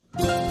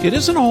It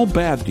isn't all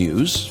bad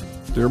news.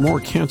 There are more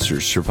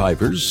cancer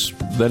survivors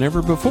than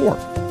ever before.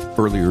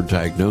 Earlier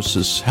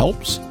diagnosis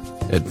helps.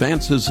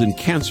 Advances in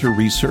cancer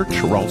research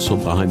are also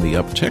behind the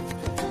uptick.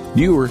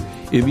 Newer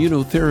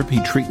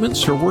immunotherapy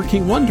treatments are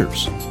working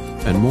wonders,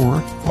 and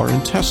more are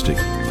in testing.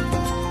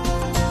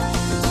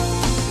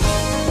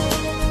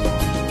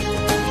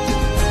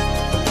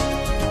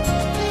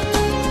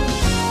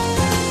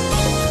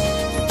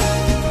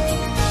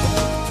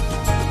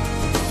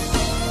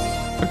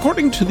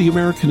 According to the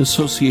American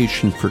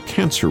Association for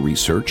Cancer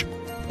Research,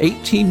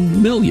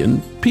 18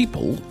 million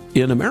people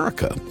in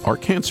America are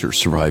cancer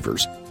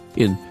survivors.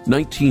 In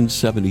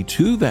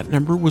 1972, that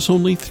number was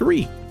only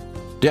 3.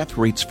 Death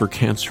rates for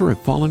cancer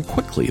have fallen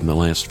quickly in the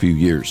last few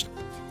years.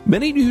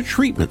 Many new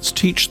treatments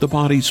teach the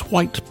body's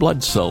white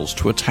blood cells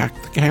to attack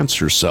the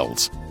cancer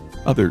cells.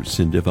 Others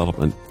in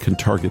development can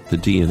target the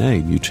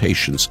DNA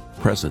mutations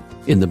present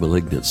in the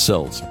malignant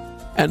cells.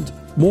 And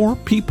more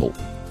people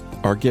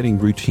are getting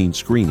routine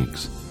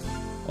screenings.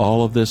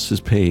 All of this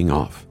is paying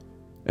off.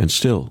 And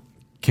still,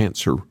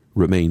 cancer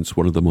remains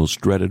one of the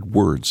most dreaded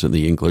words in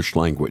the English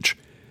language.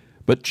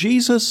 But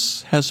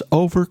Jesus has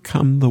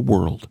overcome the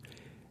world.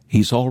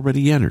 He's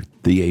already entered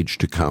the age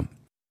to come.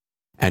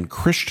 And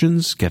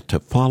Christians get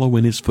to follow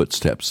in his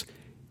footsteps,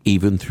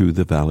 even through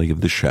the valley of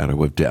the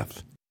shadow of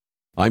death.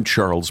 I'm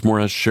Charles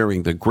Morris,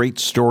 sharing the great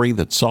story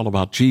that's all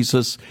about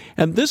Jesus,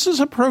 and this is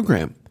a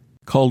program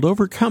called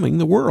Overcoming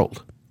the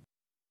World.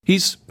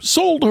 He's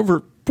sold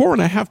over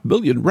 4.5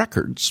 million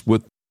records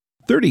with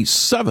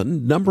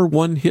 37 number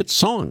one hit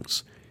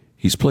songs.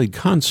 He's played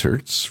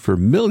concerts for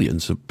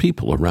millions of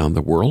people around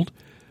the world.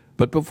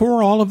 But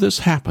before all of this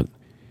happened,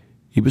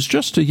 he was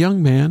just a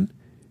young man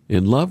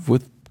in love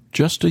with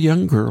just a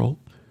young girl,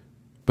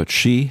 but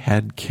she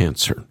had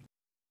cancer.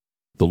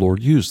 The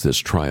Lord used this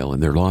trial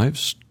in their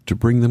lives to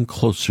bring them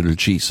closer to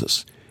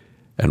Jesus.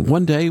 And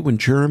one day when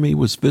Jeremy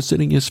was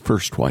visiting his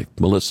first wife,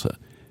 Melissa,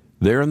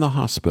 there in the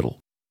hospital,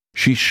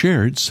 she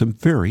shared some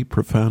very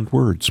profound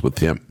words with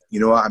him.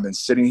 You know, I've been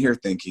sitting here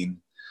thinking,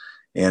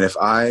 and if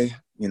I,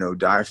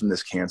 die from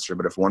this cancer,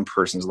 but if one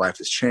person's life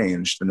has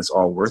changed, then it's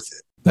all worth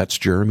it. That's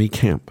Jeremy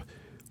Camp.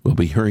 We'll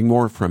be hearing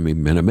more from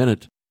him in a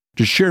minute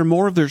to share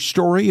more of their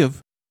story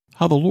of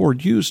how the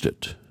Lord used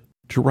it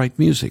to write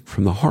music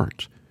from the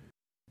heart.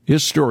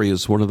 His story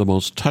is one of the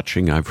most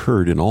touching I've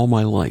heard in all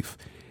my life.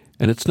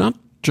 And it's not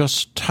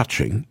just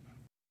touching.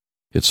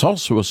 It's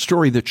also a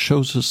story that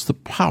shows us the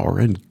power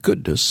and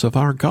goodness of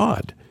our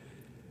God.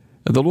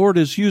 And the Lord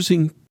is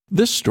using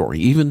this story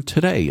even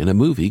today in a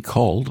movie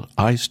called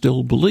I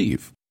Still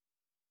Believe.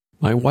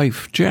 My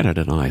wife Janet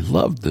and I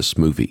loved this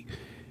movie.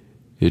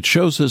 It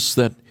shows us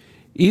that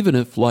even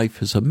if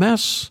life is a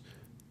mess,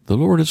 the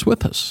Lord is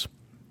with us,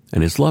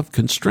 and his love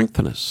can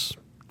strengthen us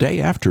day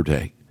after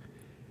day.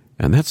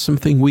 And that's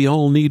something we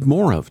all need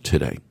more of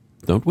today,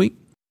 don't we?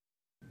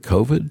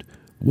 COVID,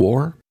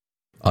 war,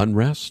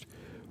 unrest.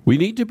 We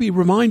need to be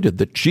reminded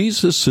that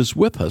Jesus is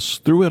with us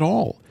through it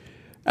all.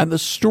 And the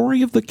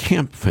story of the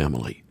Camp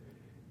family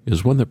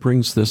is one that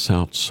brings this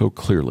out so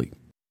clearly.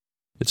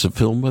 It's a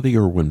film by the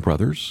Irwin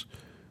brothers,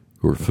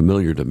 who are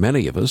familiar to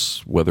many of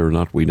us, whether or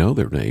not we know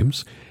their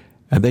names,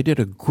 and they did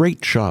a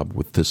great job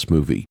with this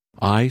movie.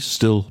 I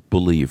Still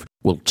Believe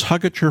will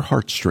tug at your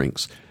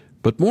heartstrings,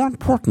 but more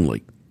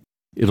importantly,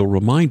 it'll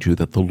remind you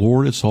that the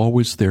Lord is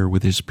always there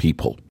with his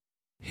people.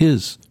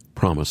 His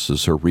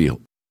promises are real.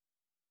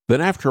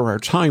 Then after our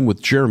time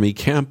with Jeremy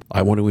Camp,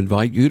 I want to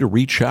invite you to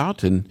reach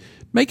out and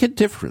make a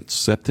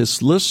difference at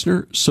this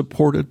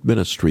listener-supported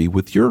ministry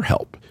with your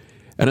help.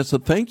 And as a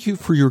thank you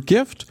for your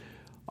gift,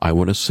 I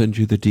want to send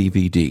you the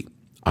DVD,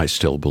 I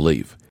Still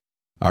Believe.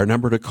 Our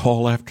number to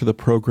call after the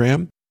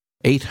program,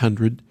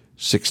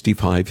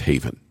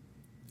 800-65-HAVEN.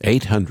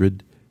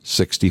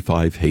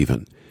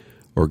 800-65-HAVEN.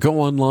 Or go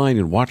online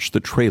and watch the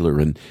trailer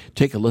and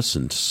take a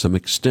listen to some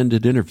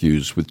extended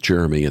interviews with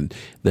Jeremy and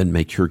then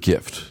make your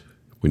gift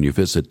when you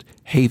visit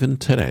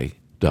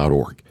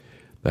haventoday.org.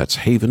 That's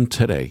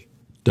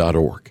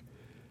haventoday.org.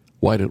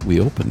 Why don't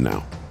we open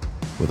now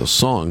with a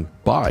song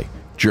by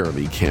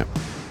Jeremy Camp,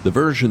 the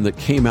version that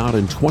came out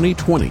in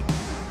 2020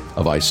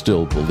 of I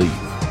Still Believe.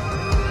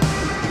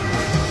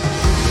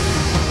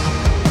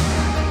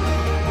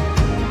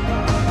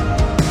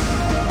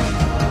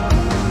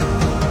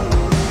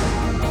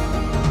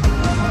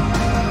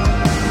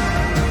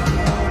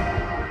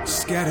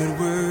 Scattered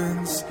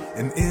words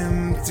and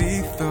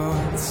empty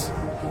thoughts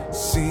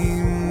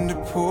seem to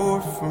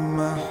pour from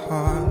my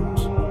heart.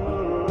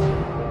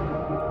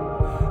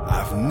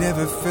 I've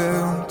never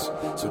felt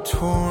so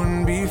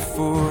torn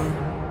before.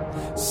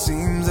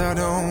 Seems I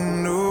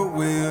don't know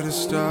where to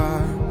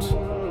start.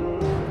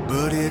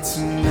 But it's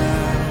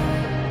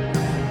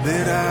now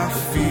that I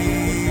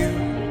feel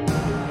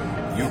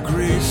your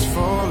grace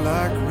fall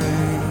like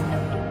rain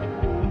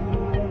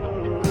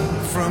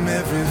from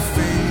every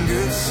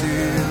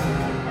fingertip,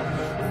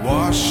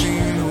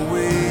 washing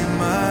away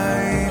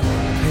my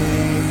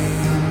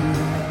pain.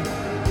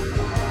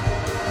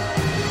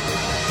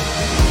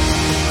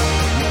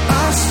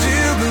 I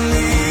still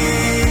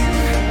believe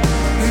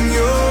in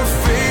your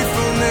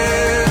faithfulness.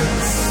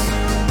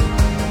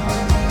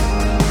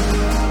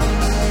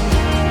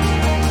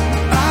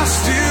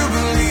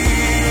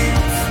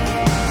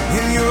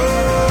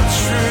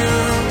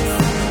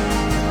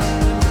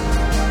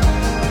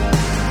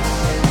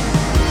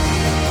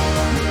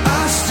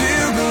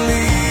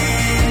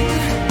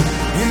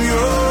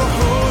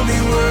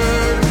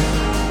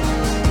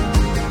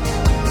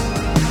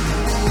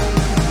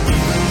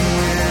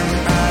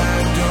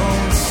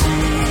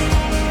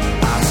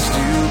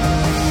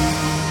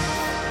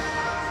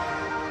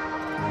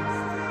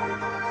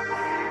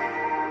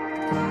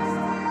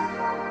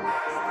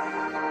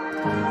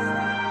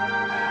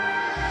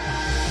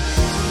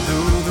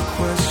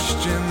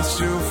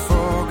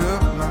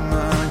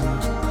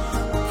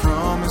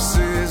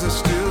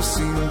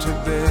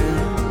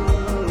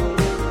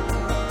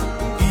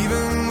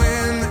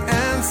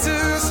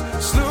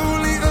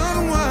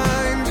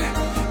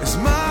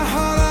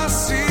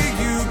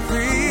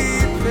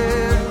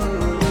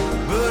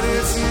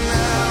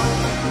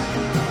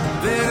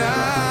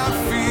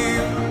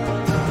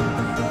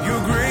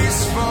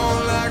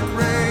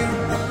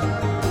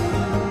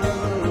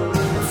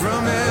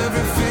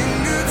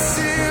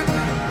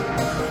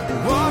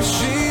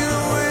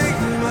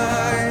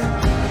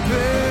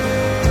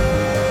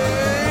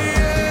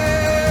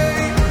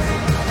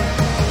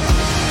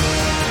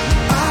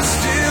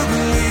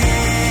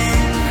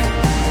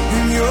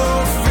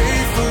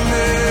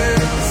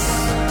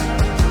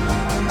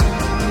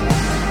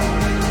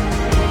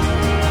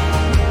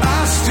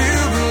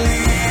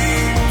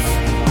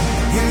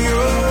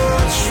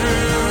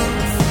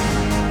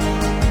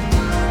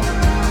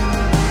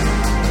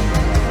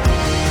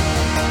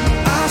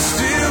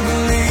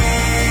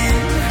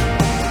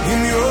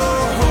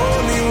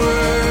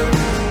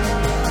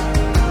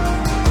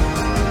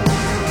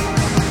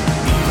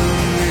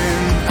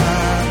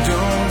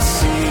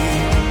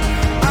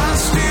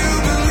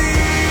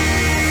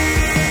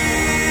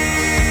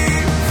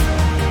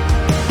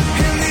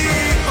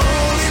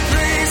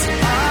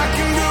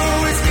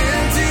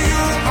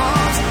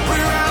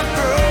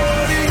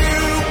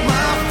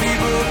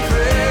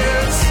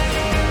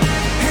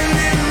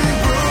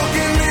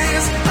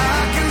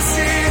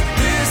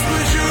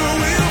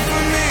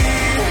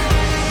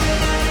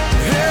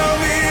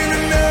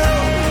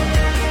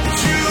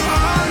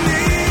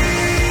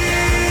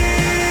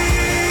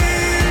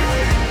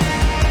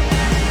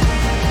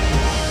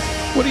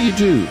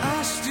 do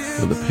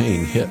when the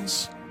pain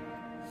hits?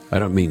 I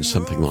don't mean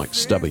something like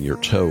stubbing your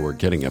toe or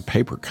getting a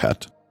paper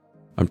cut.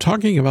 I'm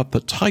talking about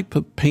the type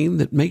of pain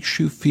that makes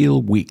you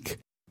feel weak,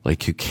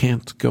 like you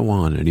can't go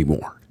on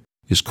anymore.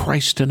 Is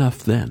Christ enough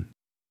then?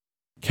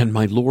 Can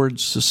my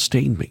Lord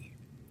sustain me?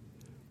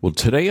 Well,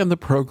 today on the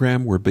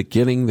program, we're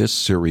beginning this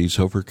series,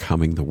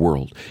 Overcoming the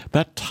World.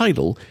 That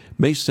title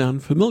may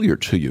sound familiar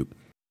to you.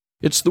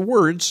 It's the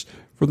words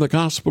from the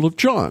Gospel of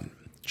John,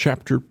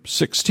 chapter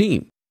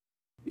 16.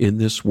 In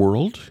this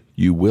world,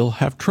 you will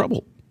have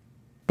trouble,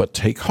 but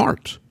take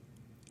heart.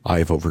 I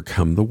have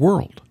overcome the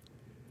world.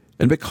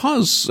 And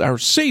because our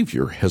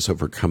Savior has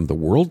overcome the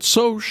world,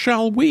 so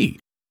shall we,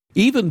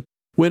 even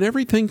when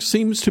everything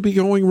seems to be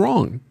going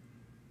wrong,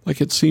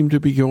 like it seemed to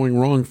be going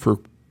wrong for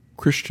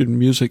Christian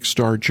music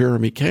star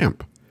Jeremy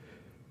Camp.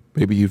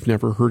 Maybe you've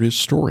never heard his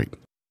story,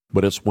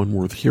 but it's one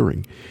worth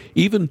hearing,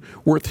 even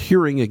worth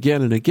hearing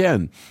again and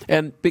again.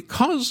 And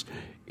because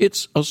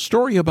it's a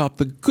story about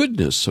the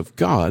goodness of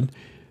God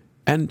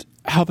and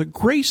how the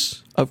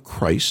grace of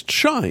Christ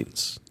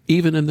shines,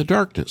 even in the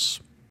darkness.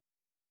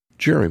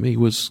 Jeremy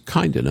was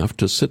kind enough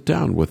to sit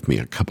down with me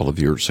a couple of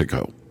years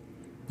ago.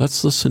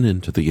 Let's listen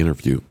into the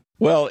interview.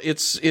 Well,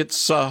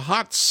 it's a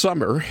hot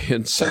summer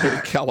in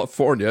Southern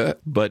California,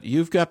 but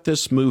you've got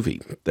this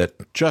movie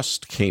that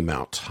just came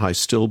out, I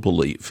Still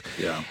Believe.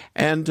 Yeah.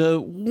 And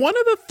one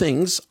of the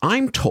things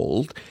I'm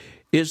told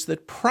is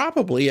that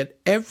probably at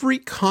every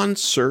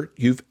concert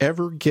you've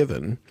ever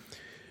given,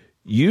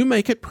 you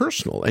make it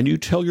personal and you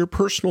tell your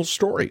personal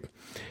story.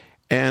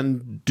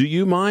 And do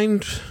you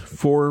mind,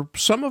 for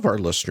some of our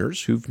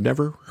listeners who've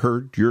never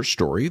heard your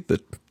story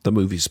that the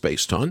movie's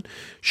based on,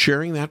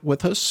 sharing that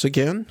with us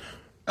again?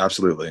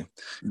 Absolutely.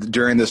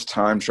 During this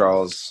time,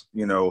 Charles,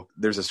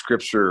 there's a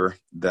scripture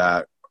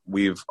that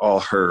we've all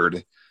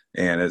heard,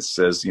 and it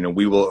says,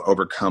 we will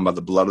overcome by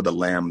the blood of the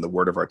Lamb, the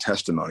word of our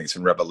testimonies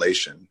in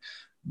Revelation.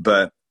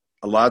 But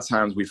a lot of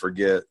times we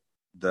forget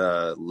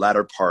the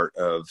latter part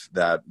of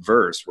that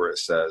verse where it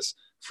says,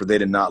 for they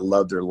did not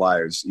love their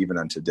lives even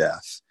unto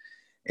death.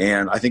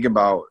 And I think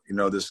about,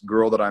 this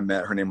girl that I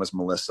met, her name was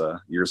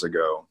Melissa, years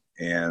ago,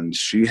 and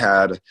she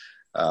had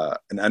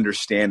an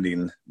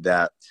understanding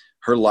that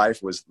her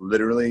life was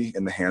literally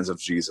in the hands of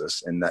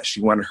Jesus and that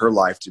she wanted her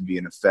life to be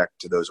an effect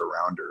to those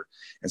around her.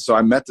 And so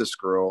I met this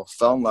girl,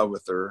 fell in love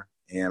with her,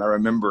 and I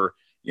remember,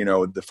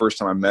 the first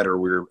time I met her,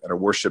 we were at a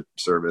worship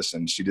service,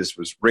 and she just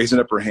was raising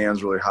up her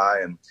hands really high,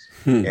 and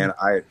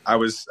I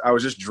was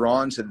just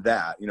drawn to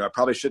that. I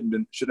probably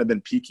shouldn't have been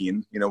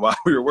peeking, while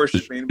we were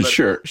worshiping. But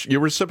sure, you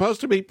were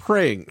supposed to be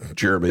praying,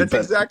 Jeremy. That's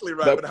exactly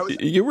right.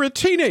 But you were a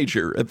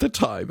teenager at the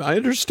time. I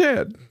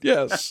understand.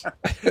 Yes,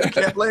 you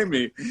can't blame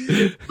me.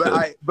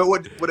 But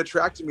what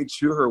attracted me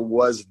to her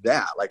was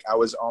that, like, I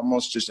was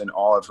almost just in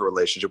awe of her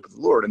relationship with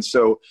the Lord. And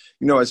so,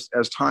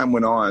 as time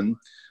went on,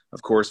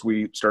 of course,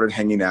 we started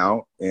hanging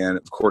out, and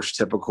of course,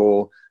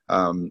 typical,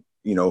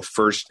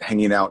 first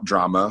hanging out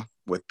drama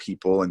with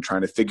people and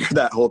trying to figure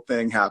that whole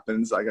thing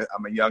happens.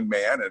 I'm a young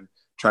man and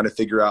trying to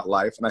figure out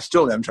life, and I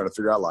still am trying to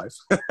figure out life.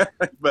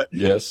 But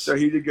yes, so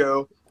here you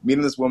go,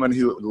 meeting this woman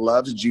who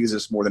loves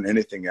Jesus more than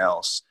anything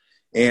else.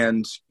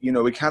 And,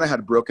 we kind of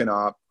had broken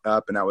up,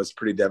 and I was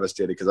pretty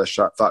devastated because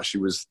I thought she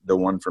was the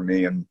one for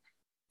me. And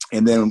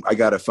then I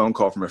got a phone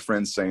call from a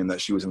friend saying that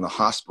she was in the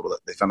hospital, that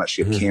they found out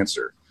she had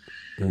cancer.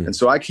 And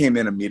so I came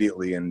in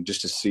immediately and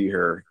just to see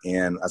her.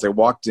 And as I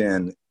walked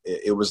in,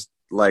 it was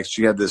like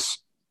she had this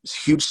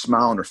huge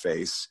smile on her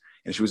face,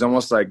 and she was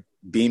almost like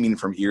beaming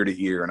from ear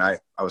to ear. And I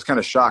was kind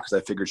of shocked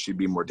because I figured she'd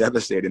be more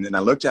devastated. And then I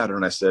looked at her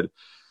and I said,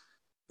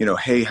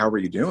 hey, how are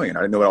you doing? And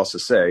I didn't know what else to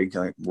say.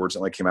 Words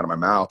that came out of my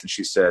mouth. And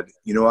she said,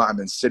 I've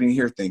been sitting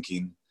here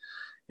thinking,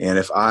 and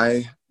if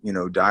I,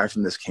 die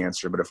from this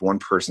cancer, but if one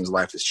person's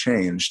life is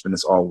changed, then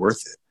it's all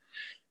worth it.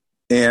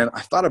 And I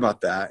thought about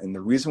that, and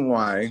the reason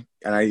why,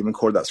 and I even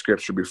quoted that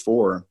scripture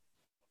before,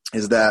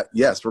 is that,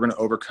 yes, we're going to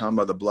overcome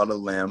by the blood of the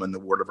Lamb and the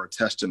word of our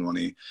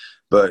testimony,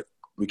 but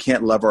we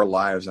can't love our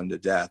lives unto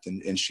death.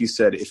 And she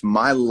said, if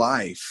my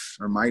life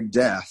or my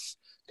death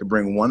could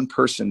bring one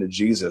person to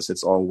Jesus,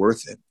 it's all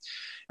worth it.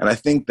 And I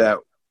think that,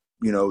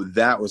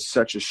 that was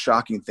such a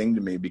shocking thing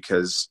to me,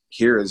 because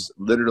here is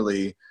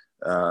literally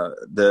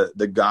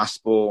the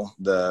gospel,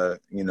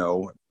 the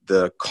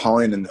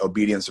calling and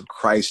obedience of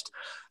Christ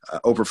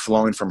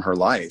overflowing from her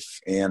life.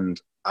 And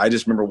I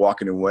just remember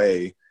walking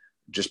away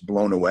just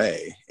blown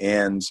away.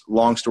 And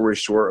long story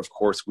short, of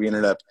course, we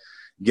ended up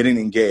getting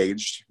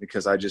engaged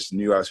because I just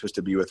knew I was supposed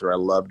to be with her. I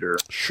loved her.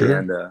 Sure.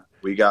 And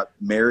we got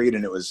married,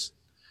 and it was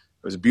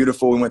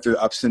beautiful. We went through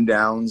ups and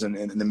downs, and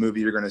in the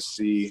movie you're going to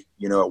see,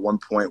 at one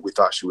point we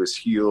thought she was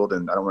healed,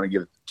 and I don't want to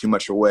give too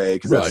much away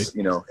because that's,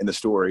 in the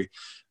story.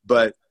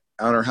 But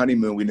on our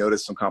honeymoon, we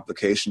noticed some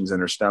complications in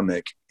her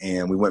stomach,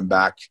 and we went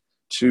back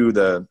to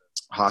the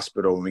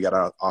hospital when we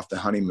got off the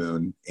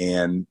honeymoon,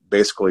 and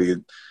basically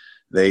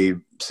they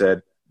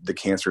said the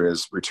cancer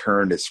has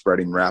returned, it's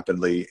spreading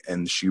rapidly,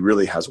 and she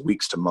really has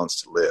weeks to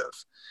months to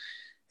live.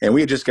 And we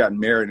had just gotten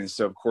married, and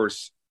so of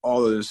course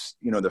all those,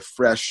 the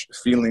fresh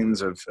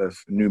feelings of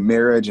new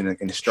marriage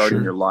and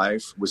starting your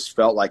life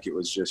felt like it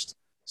was just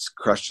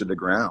crushed to the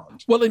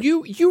ground. Well, and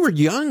you were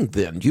young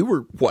then. You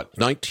were, what,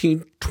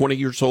 19, 20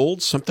 years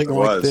old, something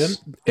like that?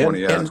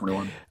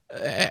 21.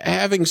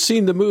 Having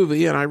seen the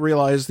movie, and I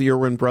realize the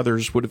Irwin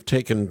brothers would have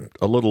taken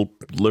a little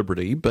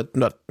liberty, but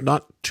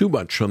not too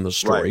much on the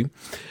story. Right.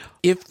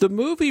 If the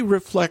movie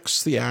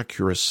reflects the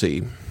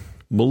accuracy,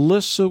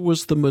 Melissa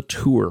was the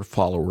mature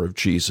follower of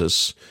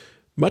Jesus,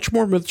 much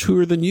more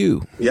mature than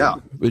you. Yeah.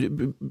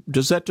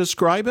 Does that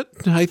describe it,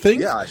 I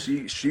think? Yeah,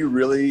 she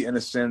really, in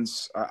a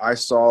sense, I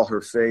saw her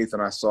faith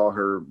and I saw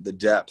the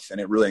depth, and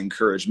it really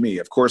encouraged me.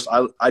 Of course,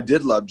 I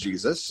did love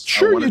Jesus.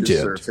 Sure, I wanted you to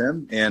did. serve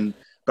him,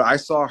 but I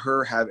saw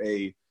her have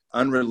a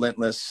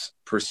unrelentless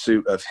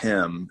pursuit of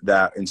him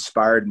that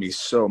inspired me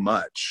so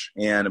much.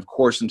 And of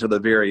course, until the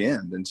very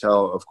end,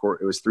 of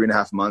course, it was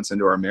 3.5 months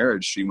into our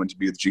marriage, she went to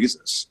be with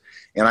Jesus.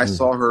 And I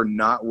saw her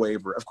not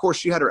waver. Of course,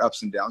 she had her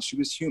ups and downs. She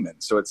was human.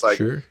 So it's like,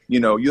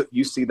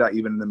 you see that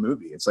even in the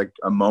movie. It's like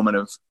a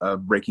moment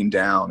of breaking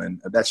down.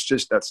 And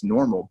that's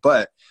normal.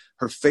 But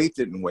her faith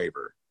didn't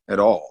waver at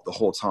all the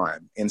whole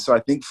time. And so I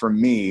think for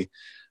me,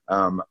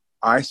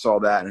 I saw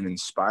that and it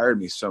inspired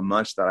me so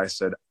much that I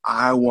said,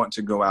 I want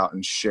to go out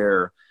and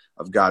share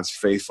of God's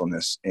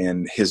faithfulness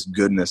and his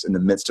goodness in the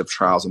midst of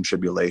trials and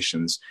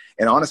tribulations.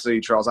 And honestly,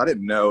 Charles, I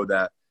didn't know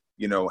that,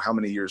 how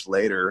many years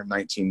later,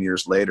 19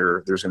 years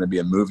later, there's going to be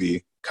a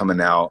movie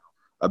coming out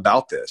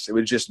about this. It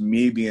was just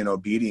me being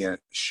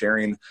obedient,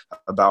 sharing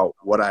about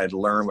what I had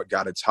learned, what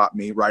God had taught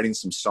me, writing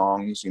some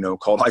songs,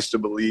 called I Still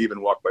Believe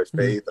and Walk by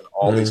Faith and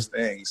all these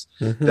things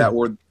that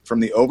were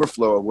from the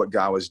overflow of what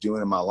God was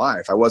doing in my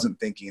life. I wasn't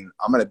thinking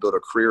I'm going to build a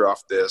career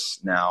off this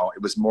now.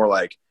 It was more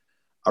like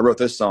I wrote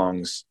those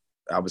songs.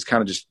 I was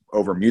kind of just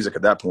over music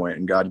at that point,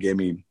 and God gave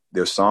me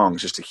those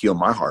songs just to heal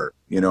my heart,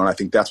 and I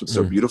think that's what's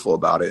so beautiful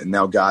about it. And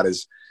now God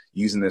is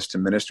using this to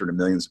minister to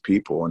millions of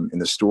people, and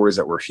the stories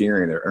that we're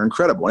hearing are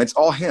incredible. And it's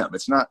all him.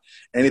 It's not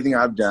anything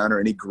I've done or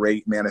any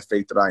great man of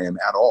faith that I am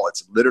at all.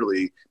 It's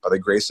literally by the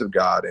grace of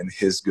God and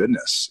his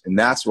goodness. And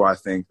that's why I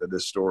think that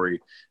this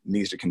story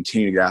needs to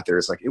continue to get out there.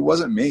 It's like, it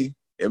wasn't me.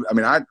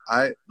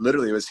 I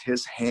literally, it was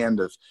his hand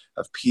of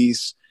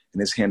peace and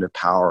his hand of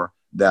power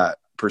that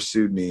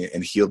pursued me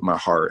and healed my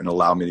heart and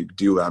allowed me to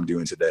do what I'm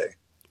doing today.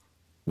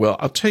 Well,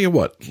 I'll tell you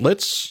what,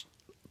 let's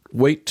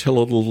wait till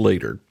a little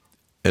later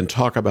and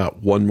talk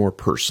about one more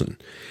person.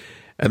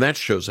 And that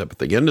shows up at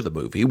the end of the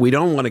movie. We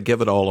don't want to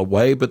give it all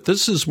away, but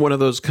this is one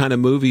of those kind of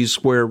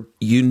movies where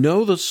you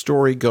know the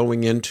story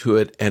going into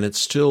it and it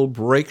still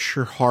breaks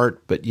your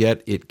heart, but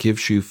yet it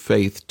gives you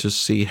faith to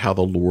see how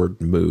the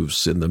Lord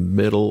moves in the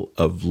middle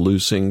of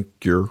losing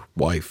your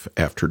wife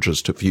after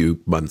just a few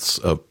months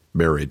of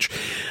marriage.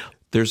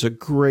 There's a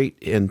great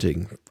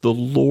ending. The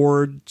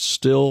Lord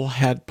still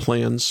had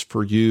plans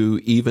for you,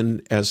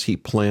 even as he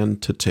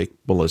planned to take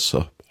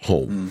Melissa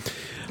home.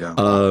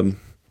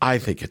 I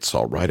think it's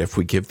all right if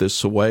we give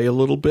this away a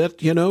little bit.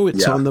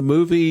 It's on the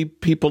movie.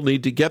 People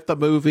need to get the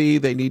movie.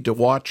 They need to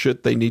watch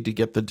it. They need to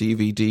get the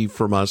DVD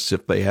from us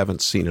if they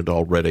haven't seen it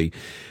already.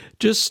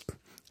 Just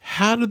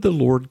how did the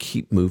Lord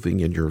keep moving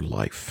in your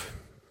life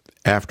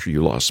after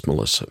you lost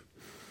Melissa?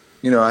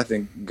 I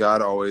think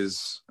God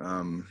always...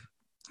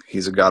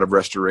 he's a God of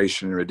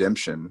restoration and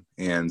redemption.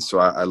 And so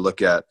I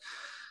look at,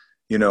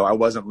 I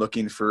wasn't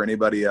looking for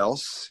anybody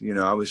else.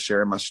 I was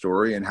sharing my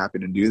story and happy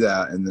to do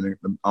that. And then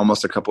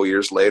almost a couple of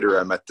years later,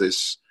 I met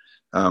this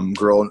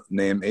girl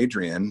named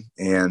Adrienne.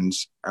 And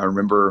I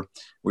remember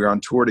we were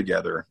on tour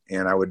together,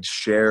 and I would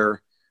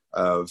share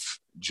of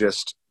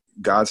just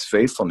God's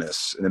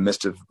faithfulness in the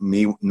midst of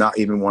me not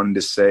even wanting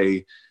to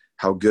say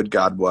how good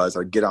God was.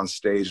 I'd get on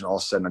stage and all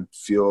of a sudden I'd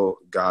feel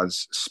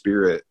God's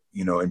spirit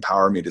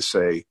empower me to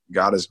say,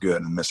 God is good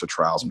in the midst of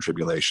trials and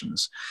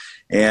tribulations.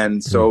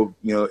 And so,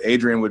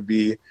 Adrienne would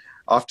be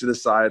off to the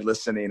side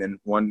listening. And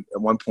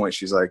at one point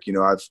she's like,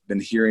 I've been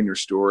hearing your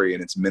story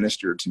and it's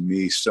ministered to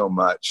me so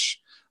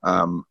much.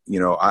 I'm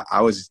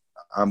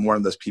one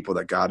of those people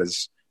that God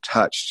has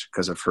touched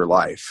because of her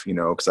life,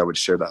 because I would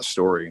share that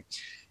story.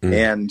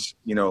 And,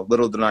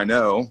 little did I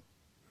know,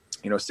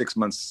 7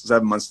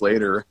 months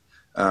later,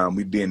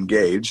 we'd be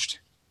engaged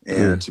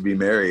and to be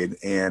married.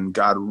 And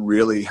God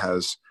really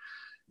has,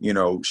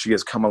 she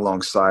has come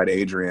alongside,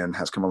 Adrienne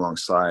has come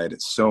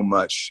alongside so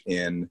much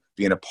in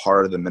being a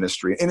part of the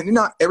ministry. And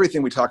not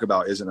everything we talk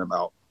about isn't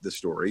about the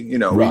story.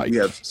 We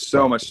have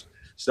so much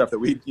stuff that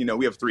we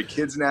have 3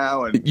 kids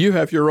now. And you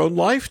have your own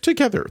life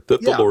together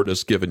that the Lord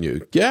has given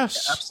you.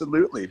 Yes.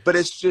 Absolutely. But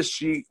it's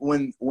just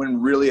when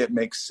really it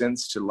makes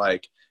sense to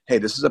like, hey,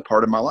 this is a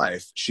part of my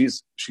life.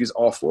 She's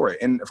all for it.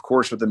 And of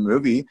course, with the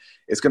movie,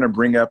 it's going to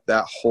bring up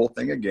that whole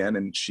thing again.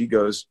 And she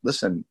goes,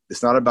 listen,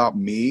 it's not about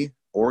me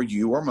or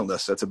you or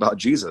Melissa. It's about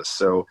Jesus.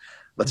 So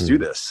let's do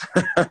this.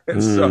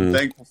 And so I'm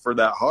thankful for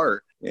that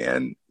heart.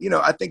 And,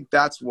 I think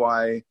that's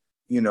why,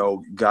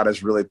 God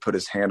has really put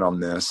his hand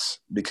on this,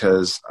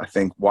 because I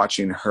think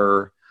watching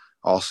her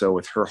also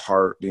with her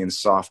heart being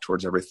soft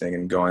towards everything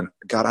and going,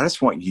 God, I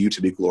just want you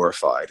to be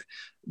glorified.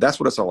 that's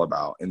what it's all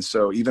about. And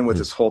so even with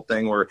this whole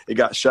thing where it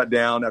got shut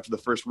down after the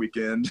first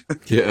weekend,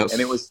 Yes.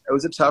 and it was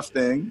a tough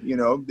thing,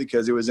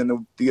 because it was in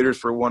the theaters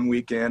for one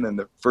weekend, and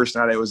the first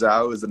night it was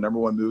out, it was the number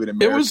one movie in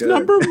America. It was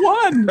number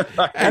one,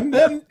 and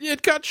then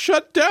it got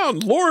shut down.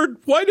 Lord,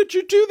 why did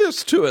you do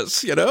this to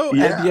us? Yeah.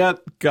 And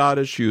yet God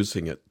is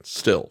using it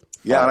still.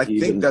 Yeah, and I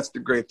think that's the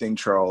great thing,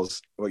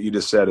 Charles, what you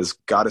just said is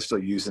God is still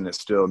using it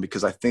still,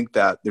 because I think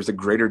that there's a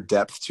greater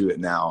depth to it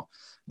now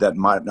that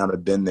might not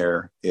have been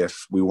there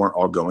if we weren't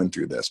all going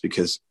through this,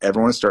 because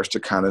everyone starts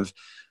to kind of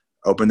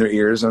open their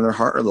ears and their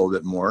heart a little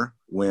bit more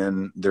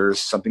when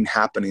there's something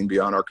happening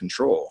beyond our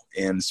control.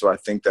 And so I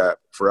think that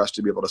for us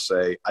to be able to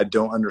say, I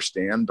don't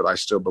understand, but I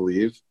still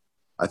believe,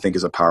 I think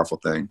is a powerful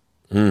thing.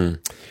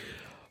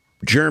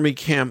 Jeremy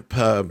Camp,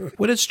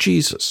 what does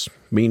Jesus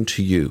mean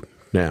to you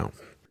now?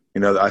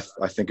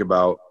 I think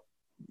about,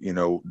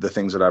 the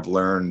things that I've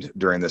learned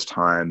during this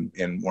time.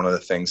 And one of the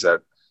things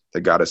that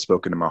God has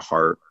spoken to my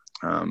heart,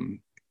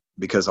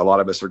 because a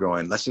lot of us are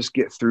going, let's just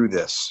get through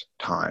this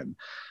time.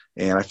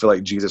 And I feel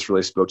like Jesus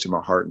really spoke to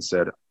my heart and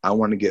said, I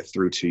want to get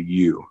through to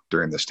you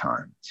during this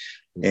time.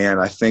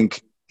 And I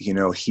think,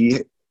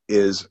 he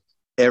is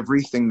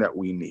everything that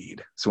we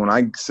need. So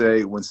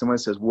when someone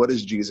says, what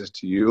is Jesus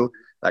to you?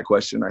 That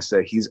question, I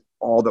say, he's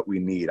all that we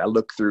need. I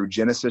look through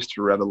Genesis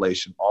to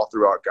Revelation, all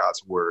throughout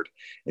God's word,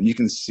 and you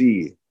can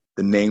see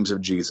the names of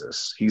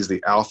Jesus. He's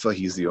the Alpha,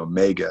 he's the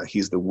Omega,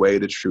 he's the way,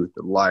 the truth,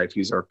 the life.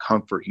 He's our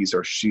comfort, he's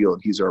our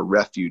shield, he's our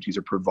refuge, he's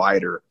our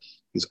provider.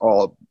 He's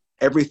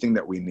everything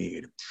that we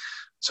need.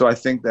 So I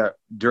think that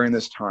during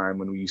this time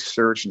when we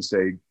search and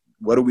say,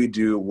 what do we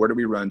do? Where do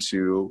we run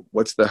to?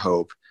 What's the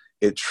hope?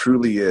 It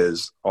truly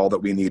is all that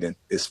we need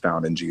is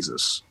found in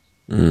Jesus.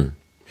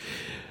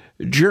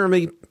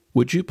 Jeremy,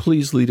 would you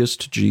please lead us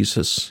to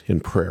Jesus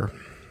in prayer?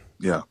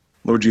 Yeah.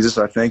 Lord Jesus,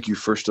 I thank you,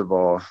 first of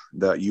all,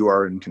 that you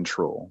are in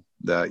control,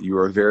 that you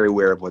are very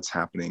aware of what's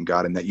happening,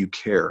 God, and that you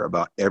care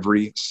about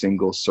every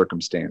single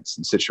circumstance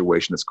and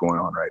situation that's going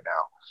on right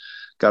now.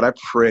 God, I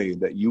pray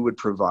that you would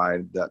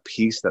provide that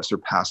peace that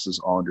surpasses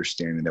all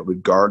understanding, that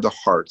would guard the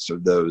hearts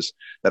of those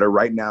that are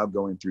right now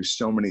going through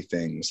so many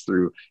things,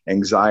 through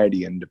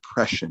anxiety and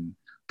depression.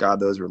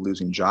 God, those who are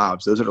losing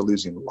jobs, those that are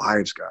losing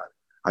lives, God.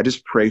 I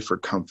just pray for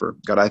comfort.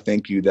 God, I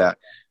thank you that,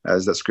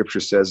 as that scripture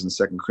says in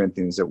 2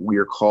 Corinthians, that we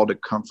are called to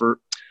comfort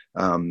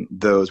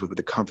those with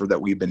the comfort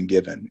that we've been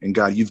given. And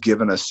God, you've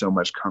given us so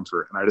much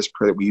comfort. And I just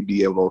pray that we'd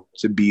be able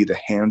to be the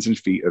hands and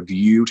feet of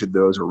you to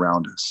those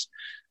around us.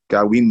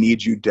 God, we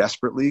need you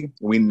desperately.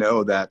 We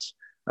know that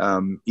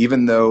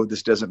even though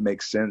this doesn't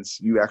make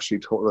sense, you actually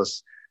told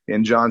us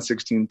in John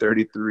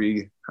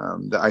 16:33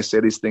 that I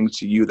say these things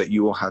to you, that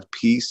you will have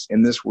peace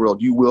in this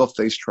world. You will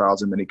face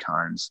trials of many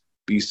kinds.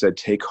 But you said,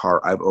 take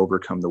heart, I've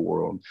overcome the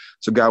world.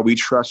 So God, we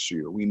trust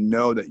you. We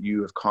know that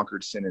you have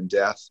conquered sin and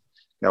death.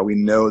 God, we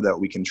know that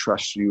we can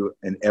trust you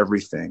in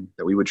everything,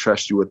 that we would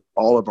trust you with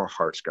all of our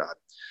hearts, God,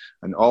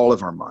 and all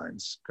of our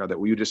minds. God, that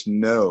we would just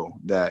know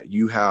that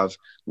you have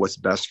what's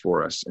best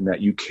for us and that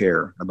you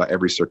care about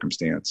every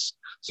circumstance.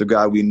 So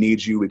God, we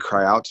need you. We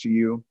cry out to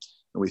you,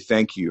 and we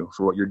thank you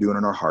for what you're doing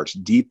in our hearts.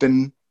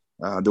 Deepen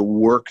the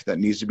work that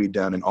needs to be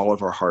done in all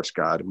of our hearts,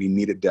 God. We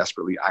need it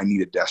desperately. I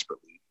need it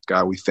desperately.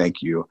 God, we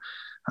thank you,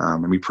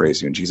 and we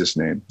praise you in Jesus'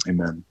 name.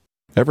 Amen.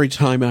 Every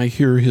time I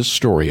hear his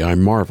story, I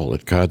marvel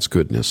at God's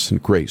goodness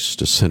and grace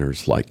to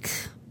sinners like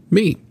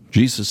me.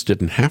 Jesus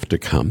didn't have to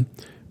come,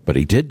 but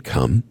he did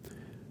come.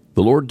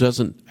 The Lord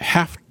doesn't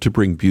have to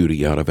bring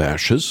beauty out of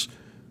ashes,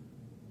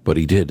 but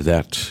he did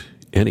that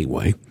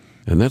anyway.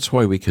 And that's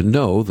why we can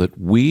know that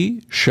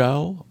we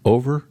shall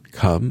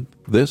overcome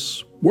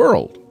this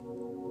world.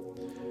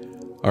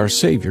 Our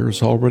Savior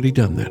has already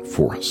done that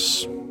for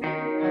us.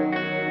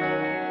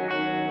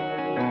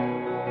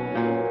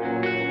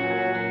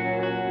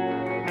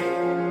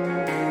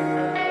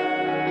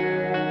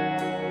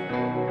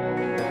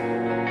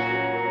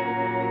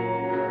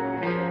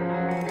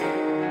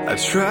 I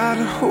try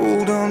to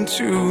hold on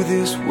to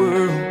this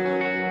world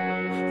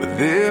with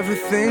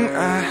everything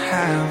I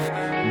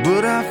have,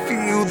 but I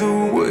feel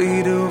the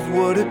weight of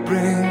what it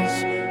brings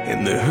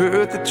and the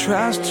hurt that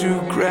tries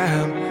to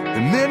grab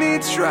the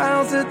many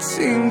trials that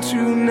seem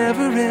to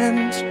never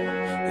end.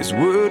 His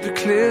word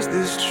declares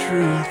this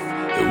truth,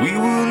 that we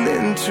will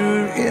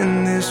enter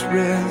in this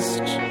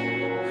rest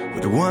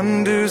with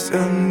wonders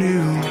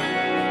anew.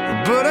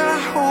 But I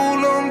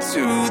hold on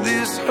to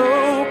this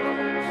hope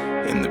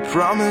and the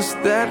promise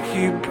that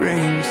he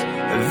brings.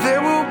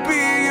 There will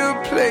be a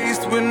place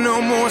with no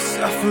more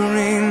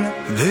suffering.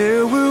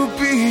 There will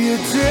be a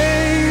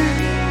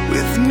day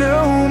with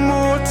no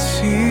more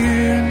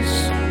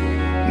tears,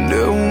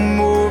 no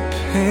more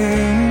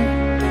pain,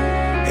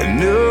 and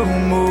no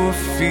more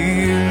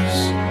fears.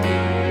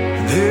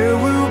 There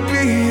will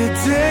be a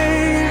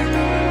day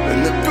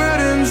when the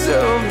burdens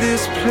of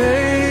this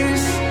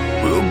place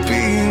will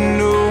be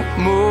no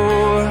more.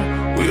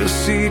 We'll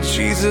see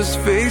Jesus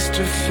face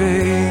to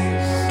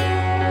face.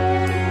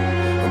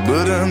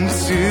 But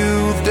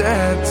until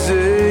that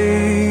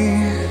day,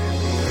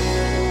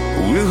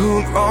 we'll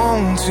hold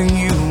on to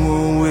you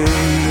always.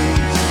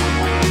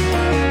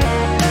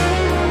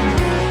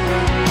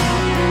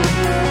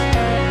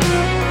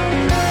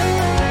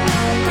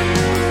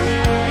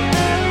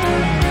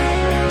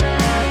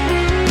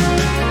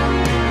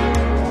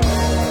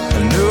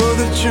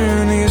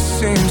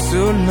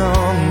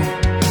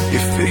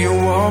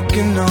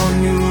 walking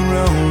on your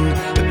own.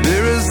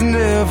 There has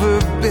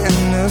never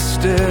been a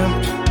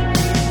step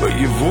where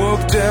you've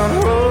walked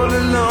down all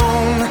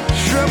alone.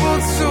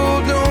 Troubled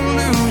soul, don't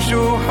lose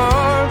your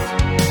heart,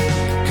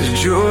 'cause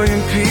joy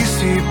and peace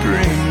he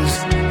brings,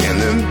 and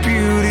the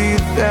beauty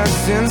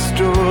that's in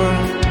store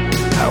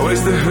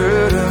outweighs the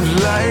hurt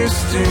of life's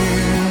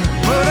sting.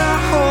 But I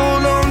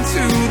hold on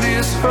to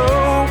this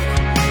hope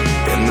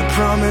and the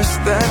promise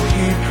that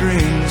he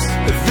brings,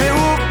 that there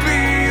will be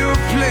a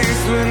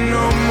place with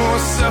no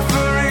more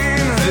suffering.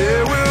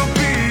 There will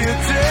be a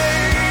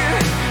day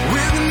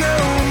with no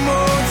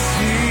more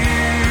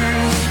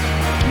tears,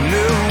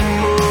 no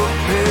more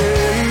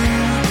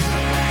pain,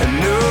 and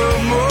no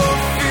more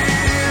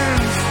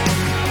fears.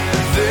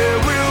 There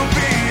will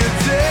be a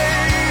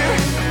day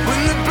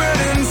when the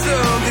burdens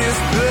of this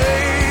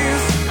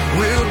place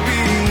will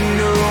be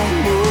no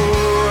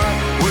more.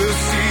 We'll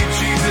see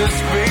Jesus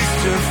face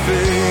to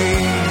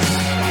face.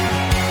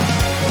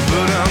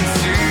 But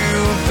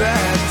until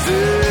that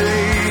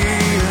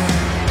day,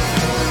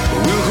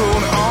 we'll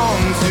hold on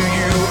to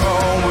you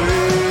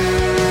always.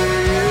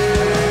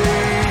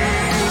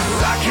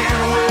 I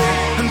can't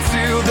wait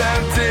until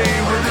that day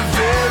where the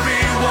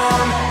very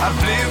one I've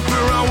lived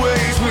for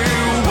always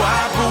will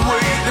wipe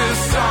away the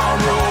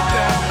sorrow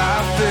that I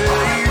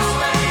face.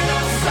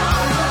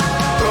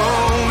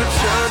 Oh, the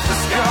church, the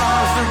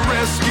scars that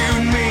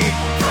rescued me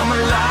from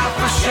a life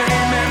of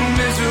shame and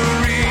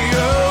misery.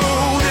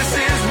 Oh, this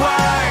is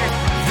why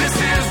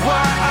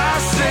I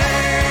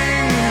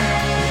sing.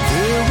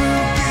 There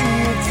will be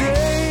a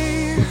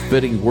day. With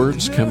fitting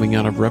words coming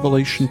out of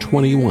Revelation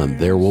 21,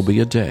 There Will Be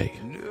a Day,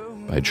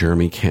 by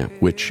Jeremy Camp,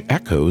 which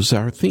echoes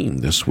our theme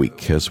this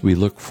week as we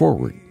look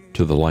forward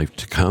to the life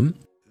to come.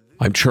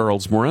 I'm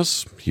Charles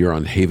Morris, here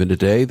on Haven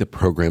Today. The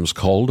program's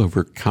called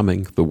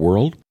Overcoming the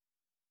World.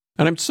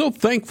 And I'm so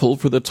thankful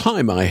for the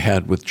time I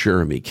had with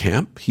Jeremy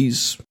Camp.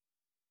 He's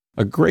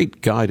a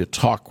great guy to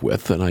talk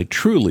with, and I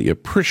truly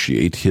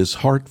appreciate his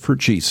heart for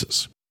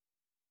Jesus.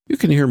 You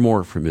can hear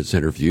more from his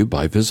interview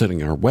by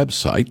visiting our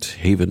website,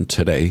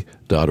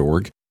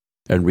 haventoday.org,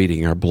 and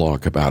reading our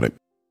blog about it.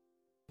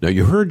 Now,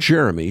 you heard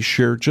Jeremy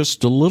share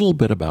just a little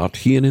bit about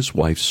he and his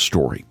wife's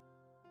story.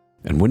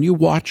 And when you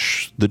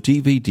watch the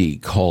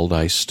DVD called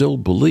I Still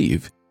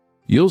Believe,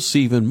 you'll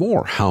see even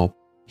more how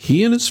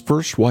he and his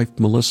first wife,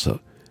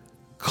 Melissa,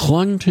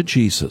 clung to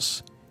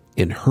Jesus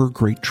in her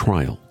great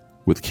trial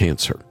with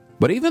cancer.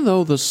 But even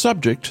though the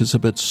subject is a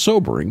bit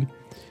sobering,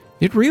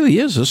 it really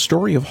is a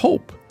story of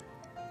hope.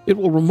 It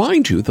will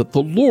remind you that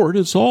the Lord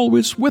is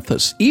always with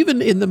us,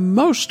 even in the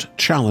most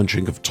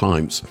challenging of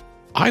times.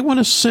 I want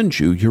to send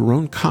you your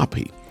own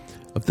copy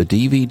of the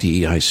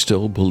DVD I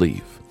Still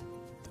Believe.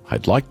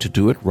 I'd like to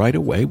do it right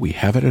away. We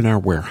have it in our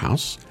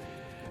warehouse.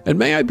 And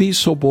may I be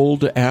so bold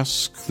to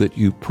ask that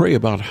you pray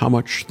about how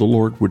much the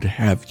Lord would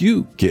have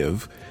you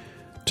give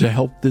to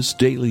help this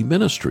daily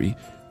ministry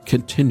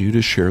continue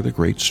to share the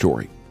great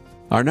story.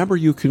 Our number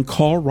you can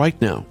call right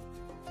now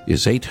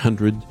is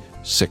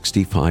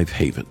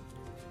 800-65-HAVEN.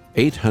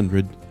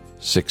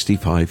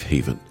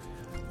 800-65-HAVEN.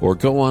 Or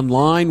go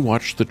online,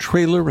 watch the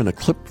trailer and a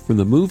clip from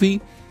the movie,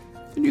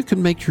 and you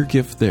can make your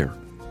gift there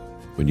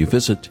when you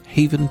visit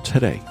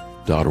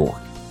haventoday.org.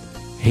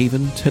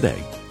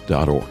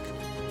 haventoday.org.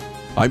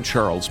 I'm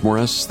Charles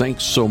Morris.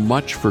 Thanks so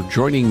much for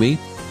joining me.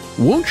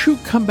 Won't you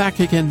come back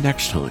again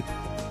next time,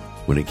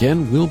 when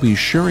again we'll be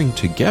sharing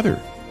together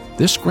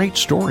this great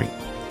story.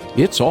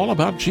 It's all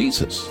about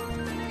Jesus,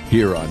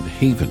 here on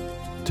Haven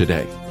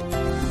Today.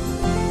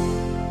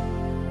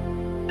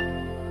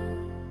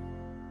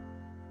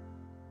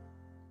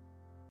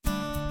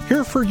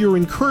 Here for your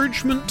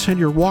encouragement and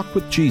your walk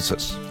with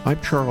Jesus.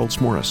 I'm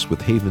Charles Morris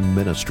with Haven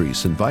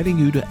Ministries, inviting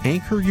you to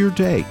anchor your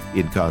day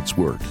in God's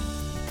Word.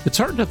 It's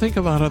hard to think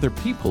about other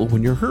people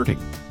when you're hurting.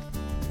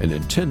 And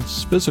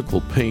intense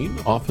physical pain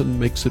often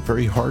makes it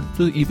very hard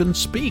to even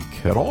speak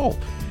at all.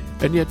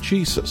 And yet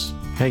Jesus,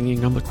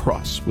 hanging on the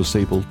cross, was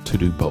able to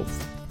do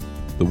both.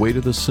 The weight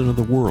of the sin of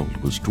the world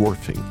was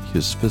dwarfing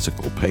his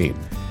physical pain,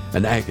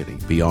 an agony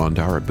beyond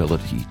our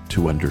ability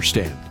to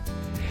understand.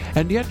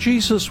 And yet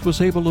Jesus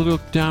was able to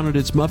look down at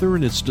his mother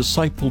and his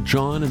disciple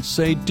John and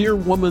say, "Dear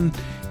woman,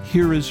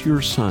 here is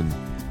your son."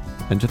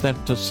 And to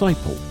that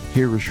disciple,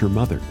 "Here is your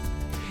mother."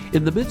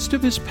 In the midst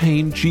of his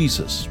pain,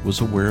 Jesus was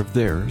aware of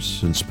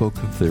theirs and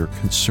spoke of their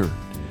concern.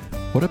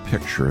 What a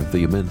picture of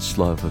the immense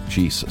love of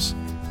Jesus.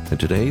 And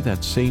today,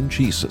 that same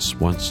Jesus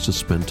wants to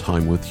spend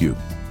time with you.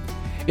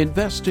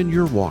 Invest in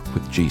your walk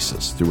with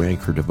Jesus through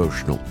Anchor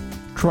Devotional.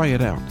 Try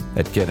it out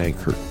at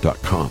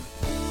getanchor.com.